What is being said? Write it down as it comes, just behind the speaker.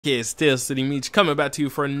Yeah, still City Meech coming back to you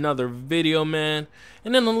for another video, man.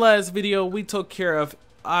 And in the last video, we took care of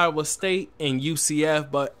Iowa State and UCF,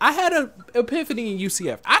 but I had an epiphany in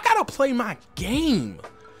UCF. I gotta play my game.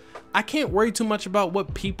 I can't worry too much about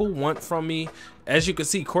what people want from me. As you can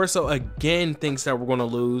see, Corso again thinks that we're gonna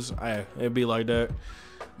lose. It'd be like that.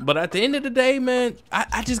 But at the end of the day, man,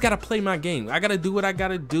 I just gotta play my game. I gotta do what I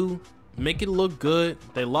gotta do. Make it look good.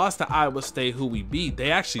 They lost to Iowa State, who we beat.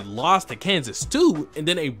 They actually lost to Kansas too, and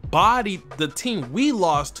then they bodied the team we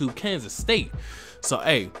lost to, Kansas State. So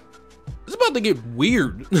hey, it's about to get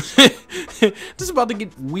weird. This is about to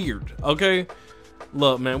get weird, okay?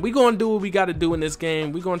 Look, man, we gonna do what we gotta do in this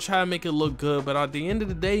game. We gonna try to make it look good, but at the end of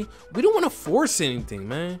the day, we don't want to force anything,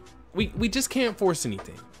 man. We just can't force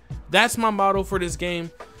anything. That's my motto for this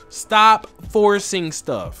game. Stop forcing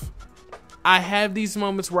stuff. I have these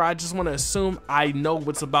moments where I just want to assume I know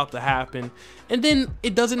what's about to happen, and then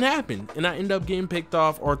it doesn't happen, and I end up getting picked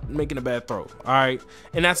off or making a bad throw. All right,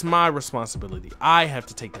 and that's my responsibility. I have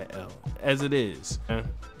to take that L as it is.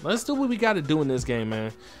 Let's do what we got to do in this game,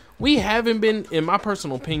 man. We haven't been, in my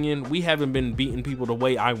personal opinion, we haven't been beating people the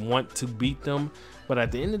way I want to beat them. But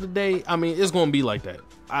at the end of the day, I mean, it's going to be like that.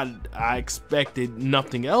 I expected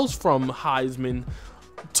nothing else from Heisman.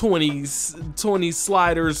 20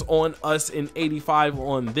 sliders on us and 85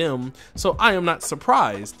 on them, so I am not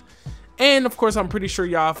surprised. And of course, I'm pretty sure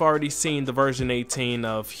y'all have already seen the version 18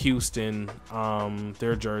 of Houston,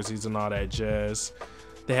 their jerseys and all that jazz.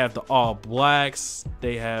 They have the all blacks,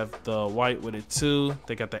 they have the white with it too,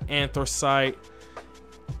 they got the anthracite.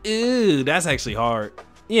 Ew, that's actually hard.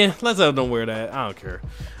 Yeah, let's have them wear that. I don't care.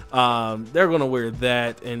 They're gonna wear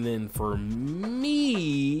that. And then for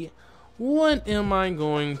me, what am I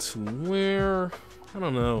going to wear? I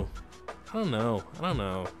don't know.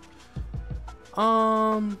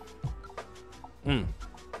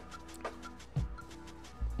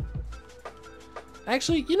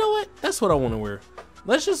 Actually, you know what? That's what I want to wear.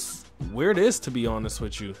 Let's just wear this, to be honest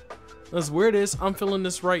with you. Let's wear this. I'm feeling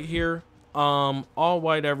this right here. All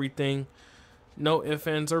white everything. No ifs,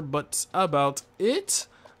 ands, or buts about it.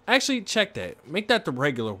 Actually, check that. Make that the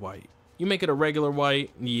regular white. You make it a regular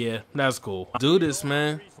white, yeah, that's cool. Do this,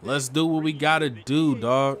 man. Let's do what we gotta do,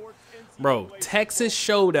 dog. Bro, Texas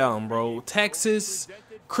showdown, bro. Texas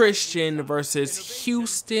Christian versus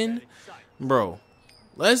Houston. Bro,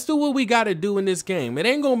 let's do what we gotta do in this game. It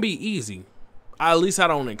ain't gonna be easy. At least I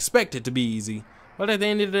don't expect it to be easy. But at the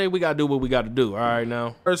end of the day, we gotta do what we gotta do. All right,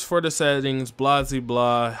 now. First for the settings, blah,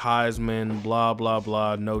 blah, Heisman, blah, blah,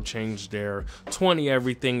 blah. No change there. 20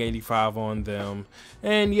 everything, 85 on them.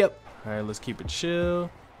 And yep. All right, let's keep it chill.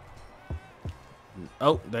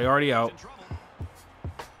 Oh, they already out.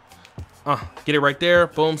 Get it right there.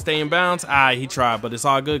 Boom, stay in bounds. He tried, but it's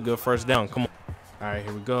all good. Good first down. Come on. All right,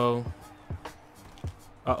 here we go.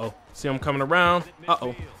 Uh-oh. See him coming around.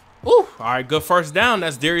 Uh-oh. Ooh, all right, good first down.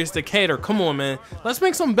 That's Darius Decatur. Come on, man. Let's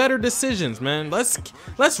make some better decisions, man. Let's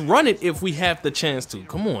run it if we have the chance to.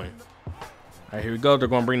 Come on. All right, here we go. They're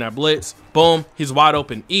going to bring that blitz. Boom. He's wide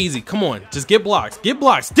open. Easy. Come on. Just get blocks. Get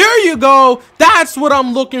blocks. There you go. That's what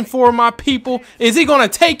I'm looking for, my people. Is he going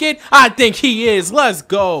to take it? I think he is. Let's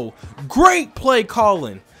go. Great play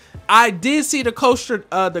calling. I did see the coach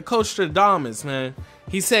Stradamus, man.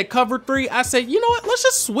 He said cover 3. I said, you know what? Let's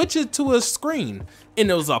just switch it to a screen. And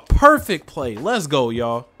it was a perfect play. Let's go,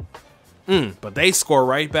 y'all. But they score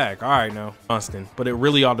right back. All right, now. Austin. But it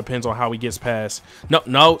really all depends on how he gets past.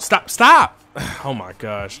 No. Stop. Oh, my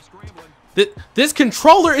gosh. This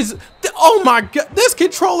controller is... Oh, my God. This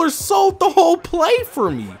controller sold the whole play for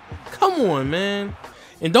me. Come on, man.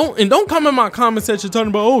 And don't come in my comment section talking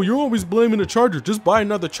about, oh, you're always blaming the charger. Just buy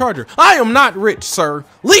another charger. I am not rich, sir.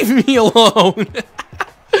 Leave me alone.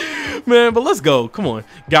 Man, but let's go. Come on.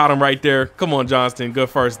 Got him right there. Come on, Johnston. Good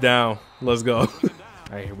first down. Let's go.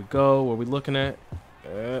 All right, here we go. What are we looking at?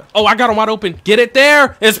 Oh, I got him wide open. Get it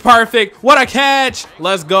there. It's perfect. What a catch.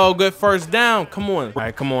 Let's go. Good first down. Come on. All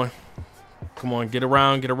right, come on. Come on. Get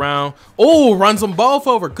around. Oh, runs them both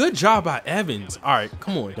over. Good job by Evans. All right,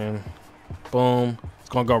 come on. Boom. It's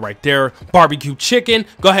going to go right there. Barbecue chicken.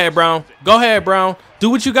 Go ahead, Brown. Do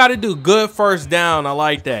what you got to do. Good first down. I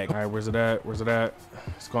like that. All right, where's it at?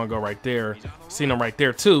 It's going to go right there. Seen him right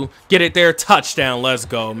there, too. Get it there. Touchdown. Let's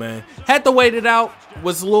go, man. Had to wait it out.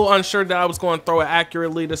 Was a little unsure that I was going to throw it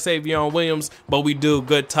accurately to Savion Williams, but we do.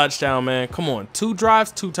 Good touchdown, man. Come on. 2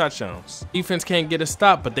 drives, 2 touchdowns. Defense can't get a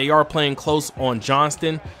stop, but they are playing close on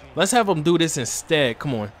Johnston. Let's have them do this instead.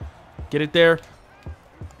 Come on. Get it there.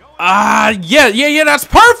 Yeah, that's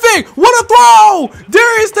perfect. What a throw.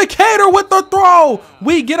 Darius Decatur with the throw.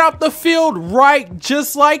 We get out the field right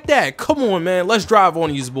just like that. Come on, man. Let's drive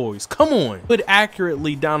on these boys. Come on. Put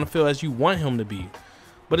accurately down the field as you want him to be.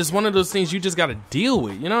 But it's one of those things you just got to deal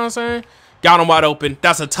with. You know what I'm saying? Got him wide open.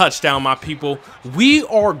 That's a touchdown, my people. We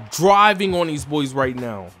are driving on these boys right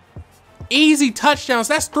now. Easy touchdowns.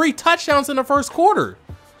 That's 3 touchdowns in the first quarter.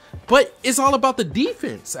 But it's all about the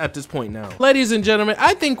defense at this point now. Ladies and gentlemen,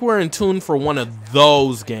 I think we're in tune for one of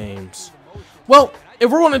those games. Well, if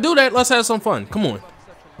we're going to do that, let's have some fun. Come on.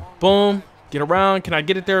 Boom. Get around. Can I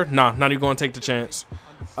get it there? Nah, not even going to take the chance.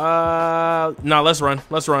 Nah, let's run.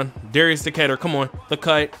 Let's run. Darius Decatur, come on. The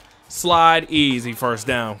cut. Slide. Easy first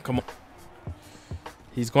down. Come on.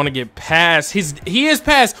 He's going to get past. He is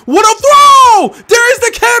past. What a throw! Darius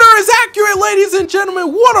Decatur is accurate, ladies and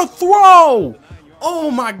gentlemen. What a throw!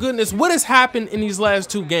 Oh my goodness, what has happened in these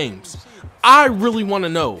last 2 games? I really want to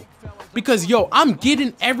know. Because, yo, I'm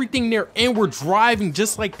getting everything there and we're driving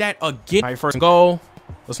just like that again. All right, first goal.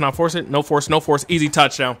 Let's not force it. No force, no force. Easy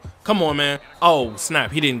touchdown. Come on, man. Oh,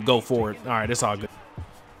 snap. He didn't go for it. All right, it's all good.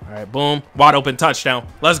 All right, boom. Wide open touchdown.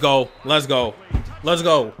 Let's go. Let's go. Let's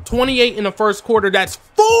go. 28 in the first quarter. That's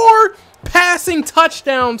 4 passing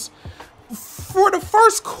touchdowns for the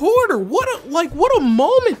first quarter. What a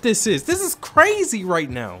moment this is. This is crazy right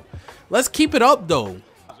now. Let's keep it up though.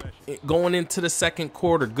 Going into the second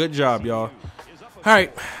quarter. Good job, y'all. All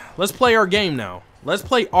right, let's play our game now. Let's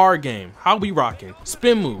play our game. How we rocking?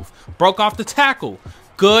 Spin move. Broke off the tackle.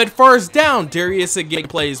 Good first down. Darius again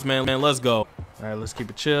plays, man. Let's go. All right, let's keep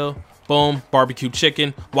it chill. Boom. Barbecue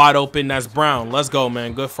chicken. Wide open. That's Brown. Let's go,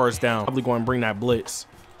 man. Good first down. Probably going to bring that blitz.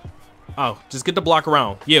 Oh, just get the block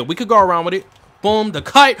around. Yeah, we could go around with it. Boom, the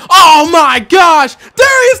kite. Oh my gosh,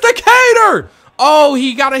 Darius Decatur. Oh,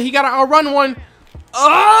 he got to outrun one.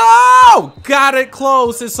 Oh, got it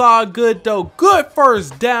close. It's all good though. Good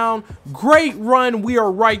first down. Great run. We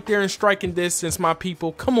are right there in striking distance, my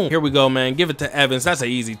people. Come on. Here we go, man. Give it to Evans. That's an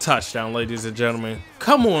easy touchdown, ladies and gentlemen.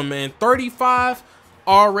 Come on, man. 35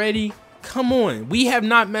 already. Come on. We have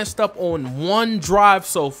not messed up on one drive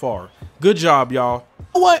so far. Good job, y'all. You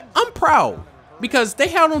know what? I'm proud. Because they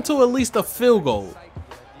held him to at least a field goal.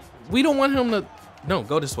 We don't want him to... No,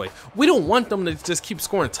 go this way. We don't want them to just keep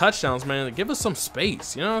scoring touchdowns, man. Give us some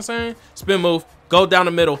space. You know what I'm saying? Spin move. Go down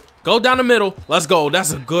the middle. Go down the middle. Let's go.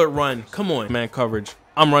 That's a good run. Come on, man. Coverage.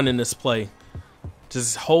 I'm running this play.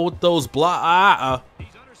 Just hold those block.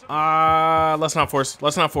 Let's not force.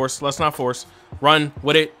 Let's not force. Let's not force. Run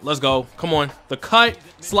with it. Let's go. Come on. The cut.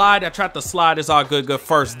 Slide. I tried to slide. It's all good. Good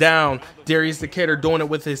first down. Darius Decatur doing it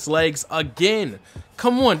with his legs again.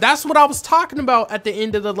 Come on. That's what I was talking about at the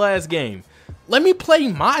end of the last game. Let me play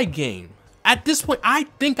my game. At this point, I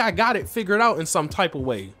think I got it figured out in some type of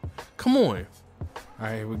way. Come on. All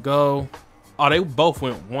right, here we go. Oh, they both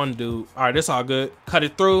went one dude. All right, it's all good. Cut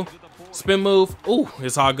it through. Spin move. Ooh,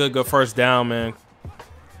 it's all good. Good first down, man. All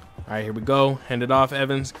right, here we go. Hand it off,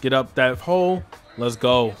 Evans. Get up that hole. Let's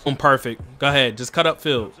go. Boom, perfect. Go ahead. Just cut up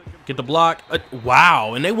field. Get the block.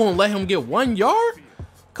 Wow, and they won't let him get 1 yard?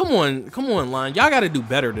 Come on, line. Y'all got to do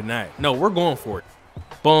better than that. No, we're going for it.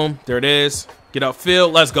 Boom, there it is. Get up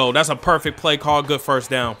field. Let's go. That's a perfect play call. Good first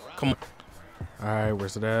down. Come on. All right,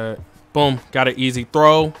 where's it at? Boom, got an easy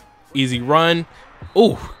throw. Easy run.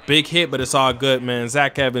 Ooh, big hit, but it's all good, man.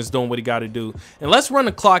 Zach Evans doing what he got to do. And let's run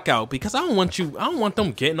the clock out because I don't want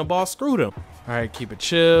them getting the ball. Screw them. All right, keep it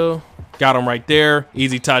chill. Got him right there.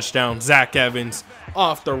 Easy touchdown. Zach Evans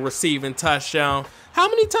off the receiving touchdown. How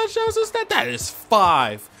many touchdowns is that? That is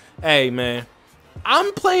 5. Hey, man,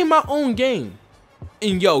 I'm playing my own game.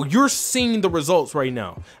 And, yo, you're seeing the results right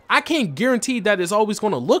now. I can't guarantee that it's always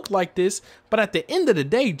going to look like this, but at the end of the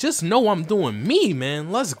day, just know I'm doing me,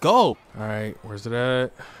 man. Let's go. All right, where's it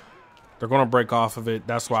at? They're going to break off of it.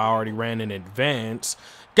 That's why I already ran in advance.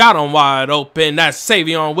 Got him wide open. That's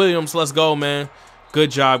Savion Williams. Let's go, man. Good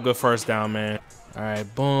job. Good first down, man. All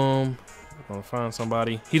right, boom. Gonna find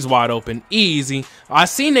somebody. He's wide open. Easy. I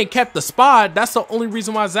seen they kept the spot. That's the only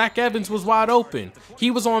reason why Zach Evans was wide open.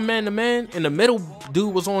 He was on man-to-man, and the middle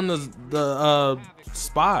dude was on the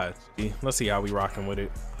spot. Let's see how we rocking with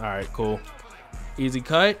it. All right, cool. Easy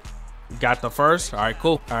cut. Got the first. All right,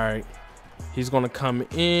 cool. All right. He's gonna come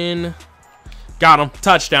in. Got him.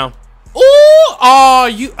 Touchdown. Ooh! Oh,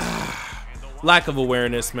 you... lack of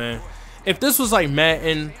awareness, man. If this was like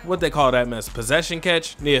Madden, what they call that mess? Possession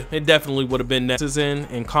catch? Yeah, it definitely would have been that. This is in,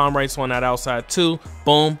 and Comrade's on that outside too.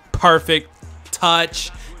 Boom. Perfect.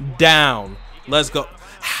 Touchdown. Let's go.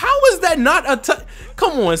 How is that not a touch?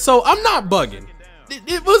 Come on. So I'm not bugging.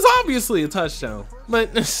 It was obviously a touchdown,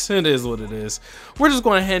 but it is what it is. We're just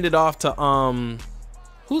going to hand it off to,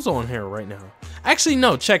 Who's on here right now? Actually,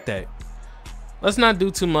 no, check that. Let's not do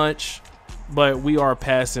too much, but we are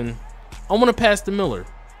passing. I want to pass to Miller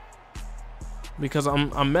because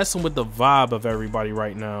I'm messing with the vibe of everybody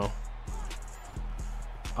right now.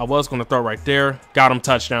 I was going to throw right there. Got him,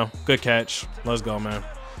 touchdown. Good catch. Let's go, man.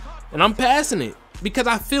 And I'm passing it because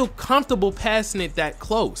I feel comfortable passing it that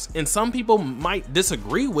close. And some people might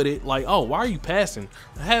disagree with it, like, oh, why are you passing?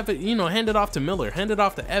 Have it, you know, hand it off to Miller, hand it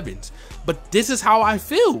off to Evans. But this is how I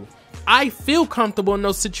feel. I feel comfortable in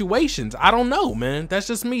those situations. I don't know, man. That's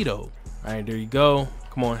just me, though. All right, there you go.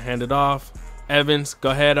 Come on, hand it off. Evans,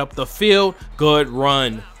 go ahead up the field. Good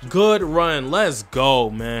run. Good run. Let's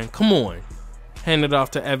go, man. Come on. Hand it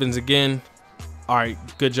off to Evans again. All right,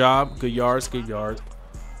 good job. Good yards, good yards.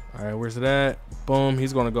 All right, where's it at? Boom,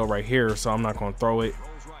 he's gonna go right here, so I'm not gonna throw it.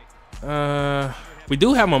 We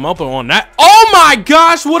do have him open on that. Oh my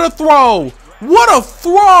gosh, what a throw! What a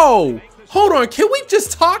throw! Hold on, can we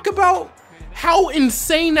just talk about how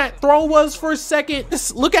insane that throw was for a second?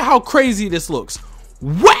 Look at how crazy this looks.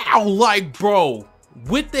 Wow, like, bro,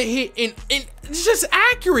 with the hit, and it's just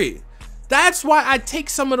accurate. That's why I take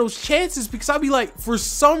some of those chances, because I'll be like, for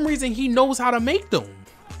some reason, he knows how to make them.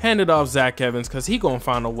 Hand it off Zach Evans, because he gonna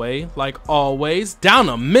find a way, like always. Down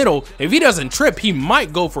the middle. If he doesn't trip, he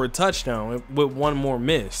might go for a touchdown with one more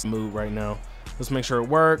miss. Move right now. Let's make sure it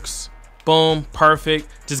works. Boom, perfect.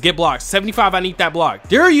 Just get blocked. 75, I need that block.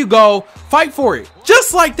 There you go. Fight for it.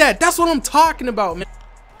 Just like that. That's what I'm talking about, man.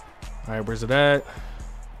 All right, where's it at?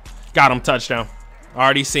 Got him, touchdown.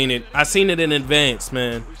 Already seen it. I seen it in advance,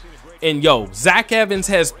 man. And yo, Zach Evans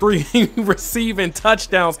has 3 receiving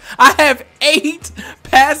touchdowns. I have 8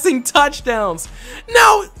 passing touchdowns.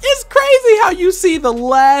 Now, it's crazy how you see the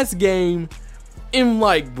last game and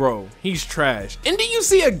like, bro, he's trash. And then you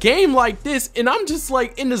see a game like this and I'm just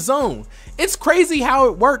like in the zone. It's crazy how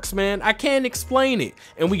it works, man. I can't explain it.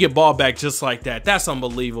 And we get ball back just like that. That's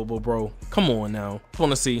unbelievable, bro. Come on now. I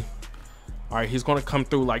want to see. All right, he's going to come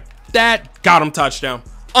through like that. Got him, touchdown.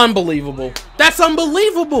 Unbelievable. That's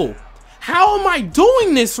unbelievable. How am I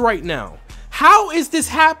doing this right now? How is this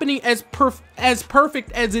happening as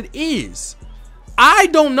perfect as it is? I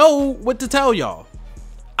don't know what to tell y'all.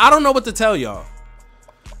 I don't know what to tell y'all.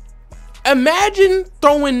 Imagine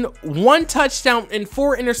throwing 1 touchdown and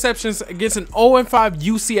 4 interceptions against an 0-5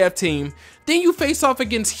 UCF team. Then you face off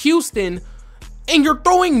against Houston and you're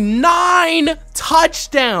throwing 9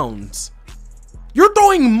 touchdowns. You're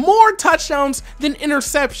throwing more touchdowns than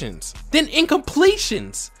interceptions, than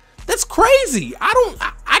incompletions. That's crazy.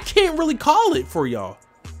 I can't really call it for y'all.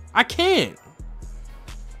 I can't.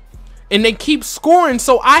 And they keep scoring,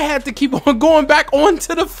 so I have to keep on going back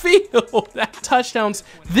onto the field. Touchdowns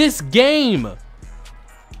this game.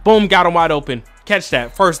 Boom, got him wide open. Catch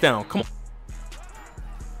that. First down. Come on.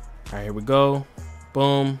 All right, here we go.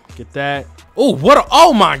 Boom, get that. Oh, what a,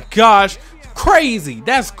 oh my gosh. Crazy.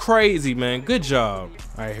 That's crazy, man. Good job.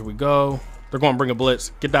 All right, here we go. They're going to bring a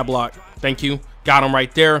blitz. Get that block. Thank you. Got him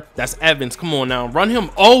right there. That's Evans. Come on now. Run him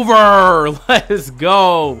over. Let's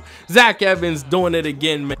go. Zach Evans doing it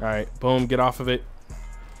again, man. All right. Boom. Get off of it.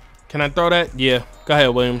 Can I throw that? Yeah. Go ahead,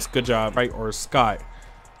 Williams. Good job. Right? Or Scott.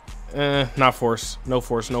 Not force. No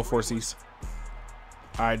force. No forces.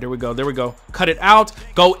 All right. There we go. There we go. Cut it out.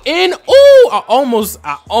 Go in. Ooh. I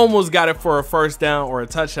almost got it for a first down or a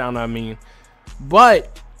touchdown, I mean.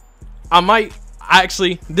 But I might.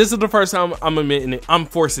 Actually, this is the first time I'm admitting it. I'm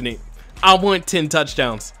forcing it. I want 10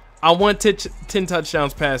 touchdowns. I want 10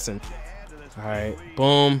 touchdowns passing. All right,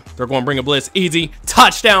 boom. They're going to bring a blitz. Easy.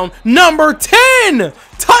 Touchdown number 10.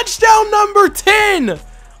 Touchdown number 10.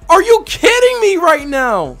 Are you kidding me right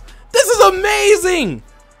now? This is amazing.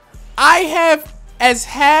 I have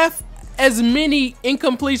half as many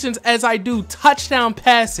incompletions as I do touchdown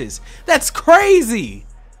passes. That's crazy.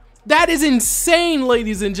 That is insane,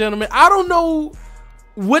 ladies and gentlemen. I don't know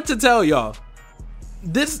what to tell y'all.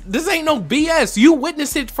 This ain't no BS. You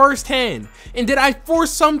witnessed it firsthand. And did I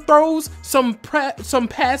force some throws, some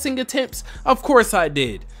passing attempts? Of course I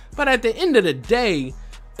did. But at the end of the day,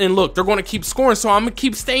 and look, they're going to keep scoring, so I'm going to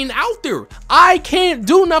keep staying out there. I can't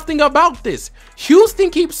do nothing about this. Houston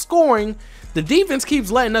keeps scoring. The defense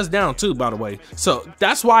keeps letting us down too, by the way. So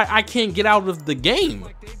that's why I can't get out of the game.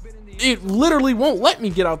 It literally won't let me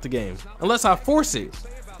get out the game unless I force it.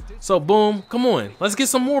 So boom, come on. Let's get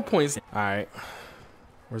some more points. All right.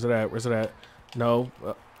 Where's it at? Where's it at? No.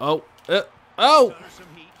 Oh,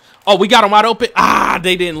 we got him wide open. Ah,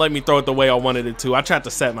 they didn't let me throw it the way I wanted it to. I tried to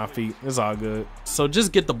set my feet. It's all good. So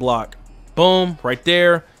just get the block. Boom, right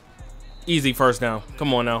there. Easy first down.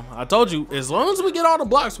 Come on now. I told you, as long as we get all the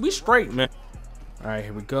blocks, we straight, man. All right,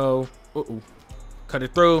 here we go. Uh-oh. Cut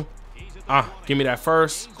it through. Give me that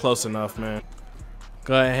first. Close enough, man.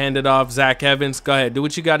 Go ahead, hand it off. Zach Evans. Go ahead, do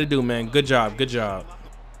what you got to do, man. Good job, good job.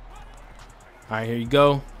 All right, here you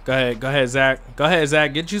go. Go ahead, Zach. Go ahead,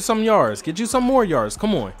 Zach. Get you some yards. Get you some more yards.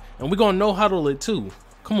 Come on. And we're going to no-huddle it, too.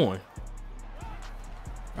 Come on.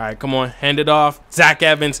 All right, come on. Hand it off. Zach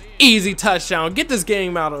Evans. Easy touchdown. Get this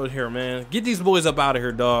game out of here, man. Get these boys up out of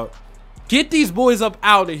here, dog. Get these boys up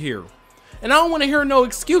out of here. And I don't want to hear no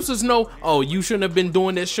excuses, no, oh, you shouldn't have been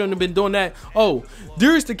doing this, shouldn't have been doing that. Oh,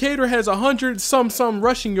 Darius Decatur has 100-some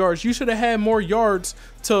rushing yards. You should have had more yards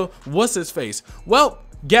to what's-his-face. Well,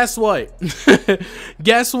 guess what?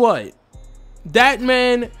 Guess what? That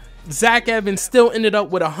man, Zach Evans, still ended up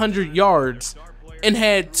with 100 yards and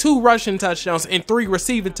had 2 rushing touchdowns and 3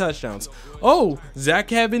 receiving touchdowns. Oh,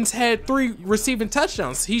 Zach Evans had 3 receiving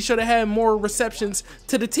touchdowns. He should have had more receptions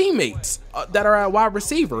to the teammates that are at wide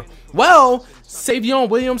receiver. Well, Savion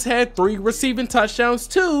Williams had 3 receiving touchdowns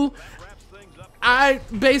too.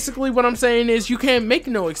 Basically what I'm saying is you can't make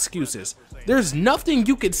no excuses. There's nothing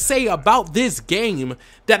you could say about this game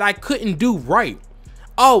that I couldn't do right.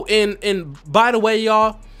 Oh, and by the way,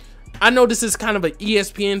 y'all, I know this is kind of an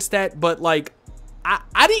ESPN stat, but like,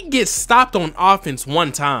 I didn't get stopped on offense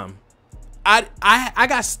one time. I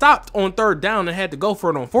got stopped on 3rd down and had to go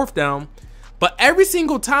for it on 4th down. But every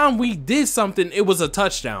single time we did something, it was a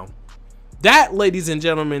touchdown. That, ladies and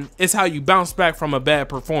gentlemen, is how you bounce back from a bad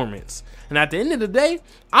performance. And at the end of the day,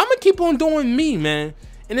 I'm going to keep on doing me, man.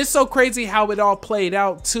 And it's so crazy how it all played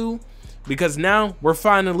out, too. Because now we're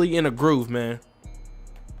finally in a groove, man.